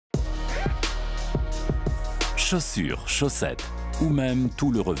Chaussures, chaussettes ou même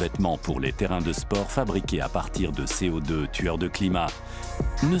tout le revêtement pour les terrains de sport fabriqués à partir de CO2 tueurs de climat.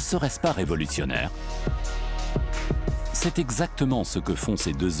 Ne serait-ce pas révolutionnaire? C'est exactement ce que font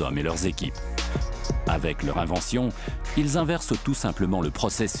ces deux hommes et leurs équipes. Avec leur invention, ils inversent tout simplement le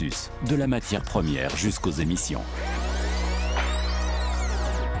processus, de la matière première jusqu'aux émissions.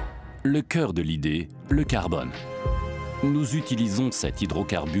 Le cœur de l'idée, le carbone. Nous utilisons cet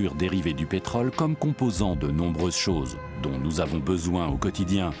hydrocarbure dérivé du pétrole comme composant de nombreuses choses dont nous avons besoin au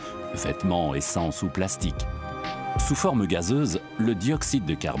quotidien, vêtements, essence ou plastique. Sous forme gazeuse, le dioxyde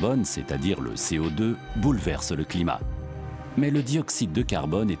de carbone, c'est-à-dire le CO2, bouleverse le climat. Mais le dioxyde de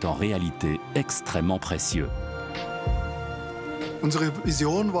carbone est en réalité extrêmement précieux.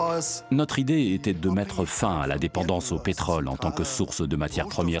 Notre idée était de mettre fin à la dépendance au pétrole en tant que source de matière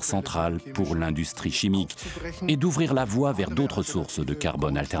première centrale pour l'industrie chimique et d'ouvrir la voie vers d'autres sources de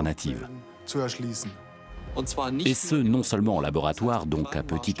carbone alternatives. Et ce, non seulement en laboratoire, donc à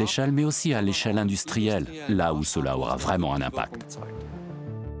petite échelle, mais aussi à l'échelle industrielle, là où cela aura vraiment un impact.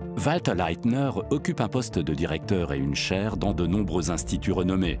 Walter Leitner occupe un poste de directeur et une chaire dans de nombreux instituts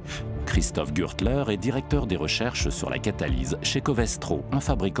renommés. Christoph Gürtler est directeur des recherches sur la catalyse chez Covestro, un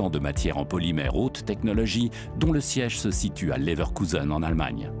fabricant de matières en polymère haute technologie dont le siège se situe à Leverkusen en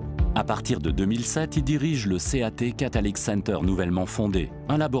Allemagne. À partir de 2007, il dirige le CAT Catalytic Center nouvellement fondé,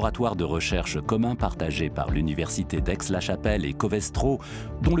 un laboratoire de recherche commun partagé par l'Université d'Aix-la-Chapelle et Covestro,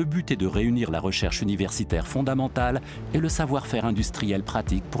 dont le but est de réunir la recherche universitaire fondamentale et le savoir-faire industriel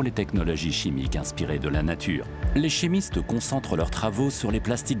pratique pour les technologies chimiques inspirées de la nature. Les chimistes concentrent leurs travaux sur les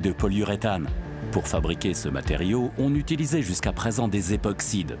plastiques de polyuréthane. Pour fabriquer ce matériau, on utilisait jusqu'à présent des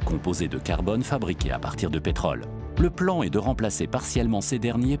époxydes, composés de carbone fabriqués à partir de pétrole. Le plan est de remplacer partiellement ces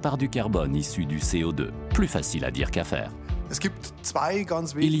derniers par du carbone issu du CO2. Plus facile à dire qu'à faire.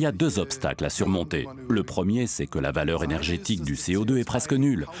 Il y a deux obstacles à surmonter. Le premier, c'est que la valeur énergétique du CO2 est presque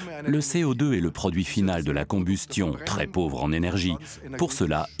nulle. Le CO2 est le produit final de la combustion, très pauvre en énergie. Pour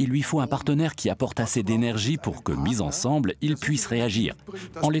cela, il lui faut un partenaire qui apporte assez d'énergie pour que, mis ensemble, ils puissent réagir.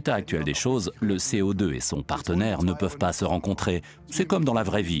 En l'état actuel des choses, le CO2 et son partenaire ne peuvent pas se rencontrer. C'est comme dans la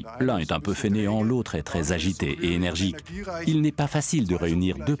vraie vie. L'un est un peu fainéant, l'autre est très agité et énergique. Il n'est pas facile de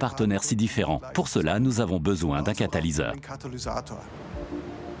réunir deux partenaires si différents. Pour cela, nous avons besoin d'un catalyseur.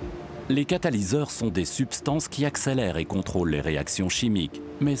 Les catalyseurs sont des substances qui accélèrent et contrôlent les réactions chimiques,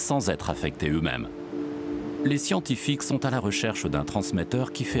 mais sans être affectés eux-mêmes. Les scientifiques sont à la recherche d'un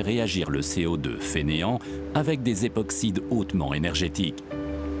transmetteur qui fait réagir le CO2 fainéant avec des époxydes hautement énergétiques.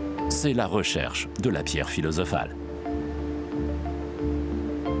 C'est la recherche de la pierre philosophale.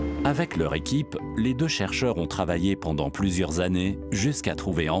 Avec leur équipe, les deux chercheurs ont travaillé pendant plusieurs années jusqu'à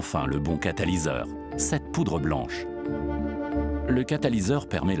trouver enfin le bon catalyseur, cette poudre blanche. Le catalyseur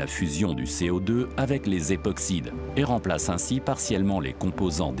permet la fusion du CO2 avec les époxydes et remplace ainsi partiellement les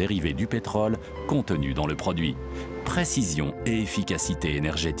composants dérivés du pétrole contenus dans le produit. Précision et efficacité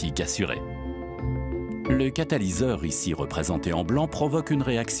énergétique assurée. Le catalyseur, ici représenté en blanc, provoque une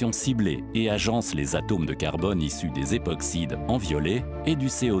réaction ciblée et agence les atomes de carbone issus des époxydes en violet et du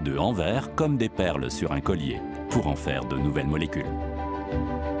CO2 en vert comme des perles sur un collier, pour en faire de nouvelles molécules.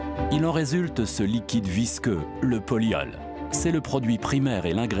 Il en résulte ce liquide visqueux, le polyol. C'est le produit primaire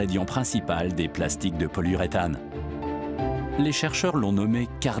et l'ingrédient principal des plastiques de polyuréthane. Les chercheurs l'ont nommé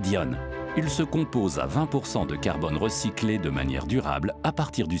Cardion. Il se compose à 20% de carbone recyclé de manière durable à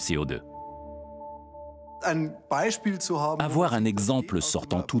partir du CO2. Avoir un exemple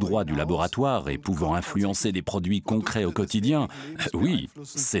sortant tout droit du laboratoire et pouvant influencer des produits concrets au quotidien, oui,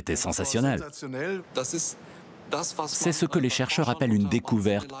 c'était sensationnel. C'est ce que les chercheurs appellent une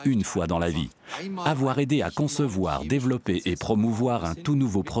découverte une fois dans la vie. Avoir aidé à concevoir, développer et promouvoir un tout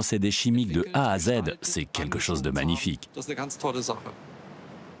nouveau procédé chimique de A à Z, c'est quelque chose de magnifique.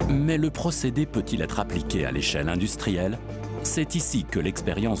 Mais le procédé peut-il être appliqué à l'échelle industrielle? C'est ici que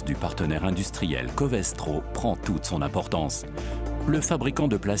l'expérience du partenaire industriel Covestro prend toute son importance. Le fabricant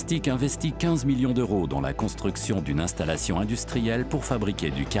de plastique investit 15 millions d'euros dans la construction d'une installation industrielle pour fabriquer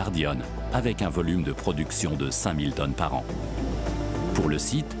du Cardion, avec un volume de production de 5000 tonnes par an. Pour le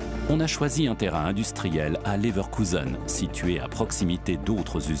site, on a choisi un terrain industriel à Leverkusen, situé à proximité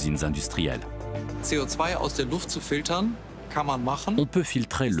d'autres usines industrielles. On peut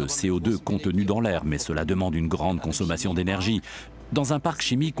filtrer le CO2 contenu dans l'air, mais cela demande une grande consommation d'énergie. Dans un parc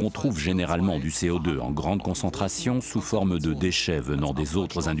chimique, on trouve généralement du CO2 en grande concentration sous forme de déchets venant des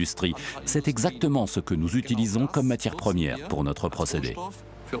autres industries. C'est exactement ce que nous utilisons comme matière première pour notre procédé.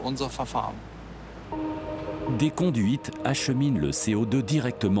 Des conduites acheminent le CO2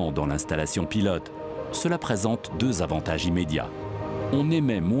 directement dans l'installation pilote. Cela présente deux avantages immédiats. On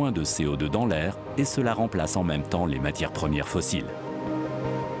émet moins de CO2 dans l'air et cela remplace en même temps les matières premières fossiles.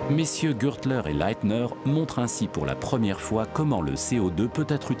 Messieurs Gürtler et Leitner montrent ainsi pour la première fois comment le CO2 peut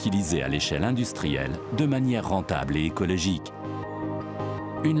être utilisé à l'échelle industrielle de manière rentable et écologique.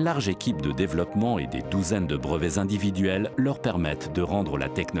 Une large équipe de développement et des douzaines de brevets individuels leur permettent de rendre la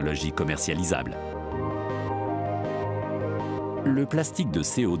technologie commercialisable. Le plastique de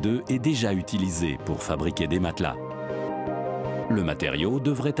CO2 est déjà utilisé pour fabriquer des matelas. Le matériau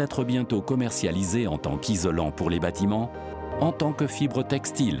devrait être bientôt commercialisé en tant qu'isolant pour les bâtiments, en tant que fibre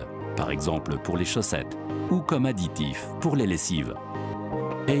textile, par exemple pour les chaussettes, ou comme additif pour les lessives.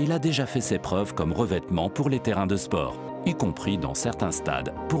 Et il a déjà fait ses preuves comme revêtement pour les terrains de sport, y compris dans certains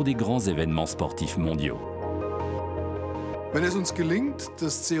stades pour des grands événements sportifs mondiaux.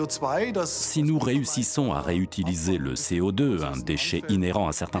 Si nous réussissons à réutiliser le CO2, un déchet inhérent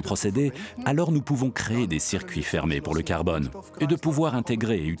à certains procédés, alors nous pouvons créer des circuits fermés pour le carbone. Et de pouvoir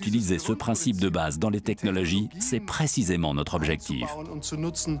intégrer et utiliser ce principe de base dans les technologies, c'est précisément notre objectif.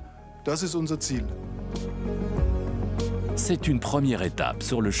 C'est une première étape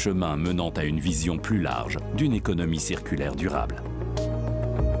sur le chemin menant à une vision plus large d'une économie circulaire durable.